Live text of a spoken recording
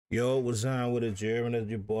Yo, what's on with it, Jeremy? That's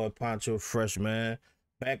your boy Poncho Fresh, man.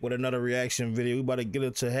 Back with another reaction video. We about to get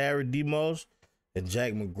into Harry Demos and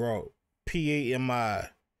Jack Megraw. P-A-M-I.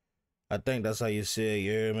 I think that's how you say it,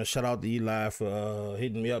 yeah, man. Shout out to Eli for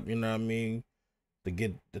hitting me up, you know what I mean? To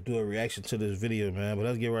do a reaction to this video, man. But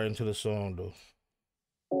let's get right into the song though.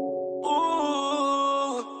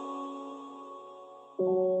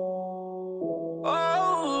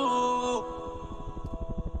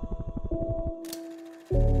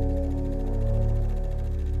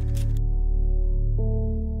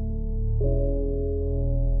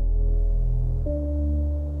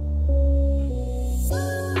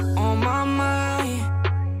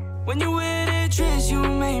 When you wear that dress, you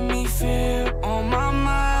make me feel on my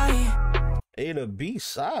mind. Hey, the beat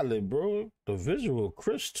solid, bro. The visual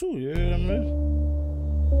crisp too, you know what I mean?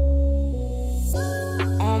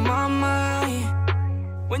 On my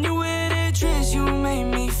mind. When you wear that dress, you make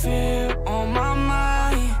me feel on my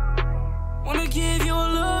mind. Wanna give you a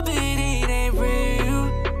little bit, it ain't real.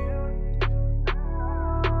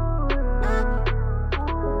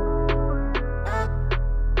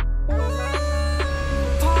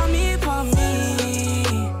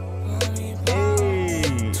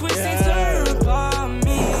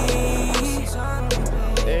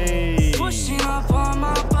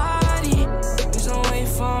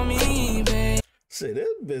 Say, this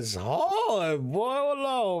bitch hard, boy. Hold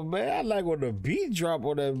on, man. I like when the beat drop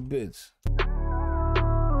on that bitch.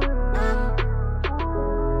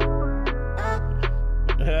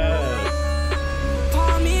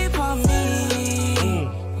 Palm me.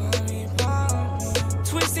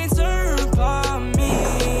 Twist and turn, palm me.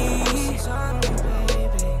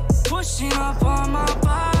 Pushing up on my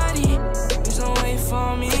body. Please don't wait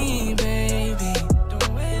for me, baby.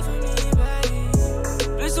 Don't wait for me, baby.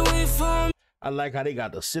 Please don't wait for me. I like how they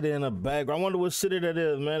got the city in the background. I wonder what city that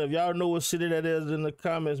is, man. If y'all know what city that is in the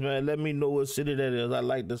comments, man, let me know what city that is. I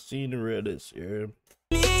like the scenery of this here.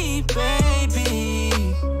 Me,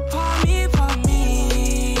 baby. Palm me.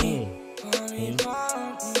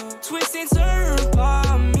 Twist and turn,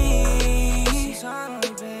 palm me.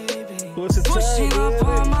 Pushing up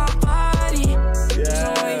on my body.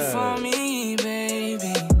 Yeah. Don't wait for me,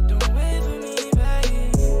 baby. Don't wait for me,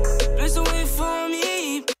 baby. Please don't wait for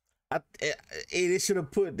me. Hey, they should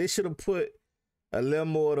have put a little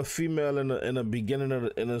more of the female in the beginning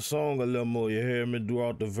of the song, a little more. You hear me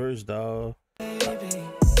throughout the verse, dog. Baby.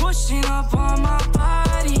 Pushing up on my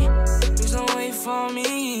body. Please don't wait for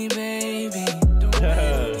me, baby. Don't wait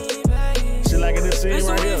for me, baby. She liking this scene right here.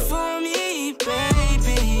 Please don't wait for me,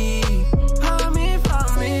 baby. Palm me.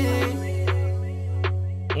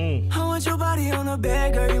 I want your body on the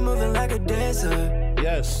bed, girl. You moving like a dancer.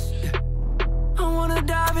 Yes. I wanna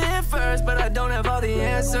dive in first, but I don't have all the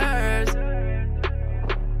answers.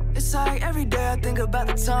 It's like every day I think about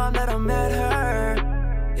the time that I met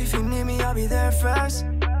her. If you need me, I'll be there first.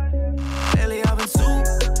 Lately I've been too.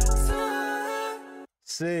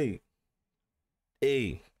 See,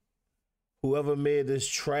 hey, whoever made this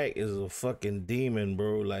track is a fucking demon,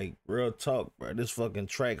 bro. Like, real talk, bro. This fucking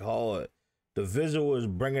track hard. The visual is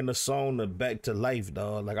bringing the song back to life,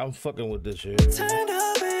 dog. Like, I'm fucking with this shit. Turned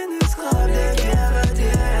up in this club, they never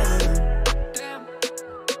damn.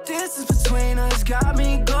 Distance between us got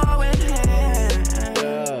me going ham.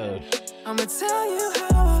 Yeah. I'ma tell you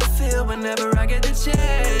how I feel whenever I get the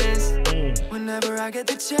chance. Whenever I get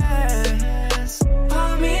the chance.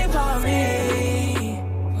 Palm me.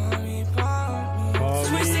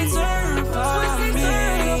 Twist and turn, palm me.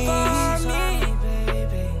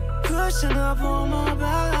 Pushing up on my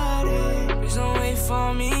body. Please don't wait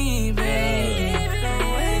for me, baby.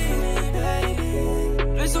 Don't wait for me, baby.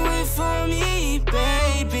 Please don't wait for me,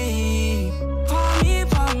 baby. Palm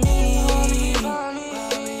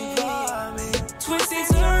me. Twist and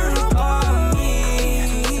turn, palm me.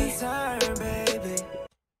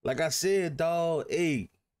 Like I said, dog, hey,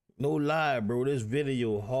 no lie, bro. This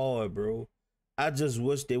video hard, bro. I just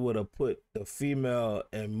wish they would have put the female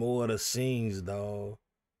in more of the scenes, dog.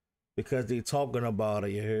 Because they talking about her,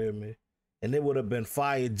 you hear me? And it would have been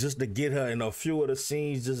fire just to get her in a few of the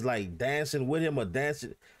scenes, just like dancing with him or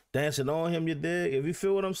dancing on him, you dig? If you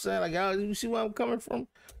feel what I'm saying, like, y'all, you see where I'm coming from?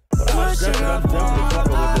 But I'm definitely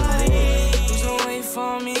fucking with this. Don't wait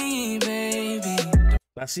for me, baby.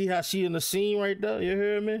 I see how she in the scene right there, you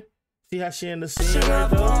hear me? See how she in the scene right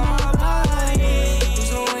there?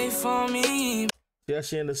 Don't wait for me. See how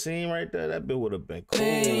she in the scene right there? That bit would have been cool,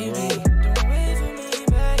 Baby, bro. don't wait for me,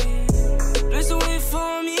 baby. Please don't wait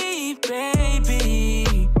for me,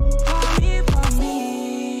 baby. Palm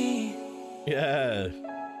me. Yeah.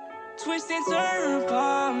 Twist and turn,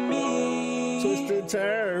 palm me. Twist and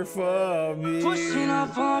turn for me. Pushing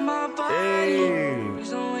up on my body. Hey. Please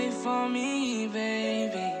don't wait for me,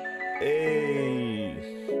 baby.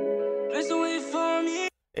 Hey. Please don't wait for me.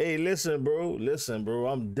 Hey, listen, bro.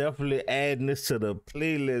 I'm definitely adding this to the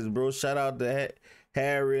playlist, bro. Shout out to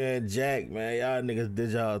Harry and Jack, man. Y'all niggas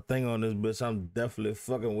did y'all thing on this bitch. I'm definitely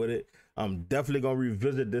fucking with it. I'm definitely gonna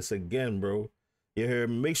revisit this again, bro. You hear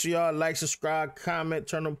me? Make sure y'all like, subscribe, comment,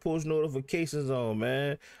 turn them post notifications on,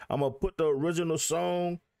 man. I'm gonna put the original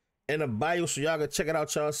song in the bio so y'all can check it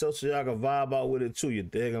out yourself so y'all can vibe out with it too. You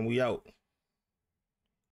dig? And we out.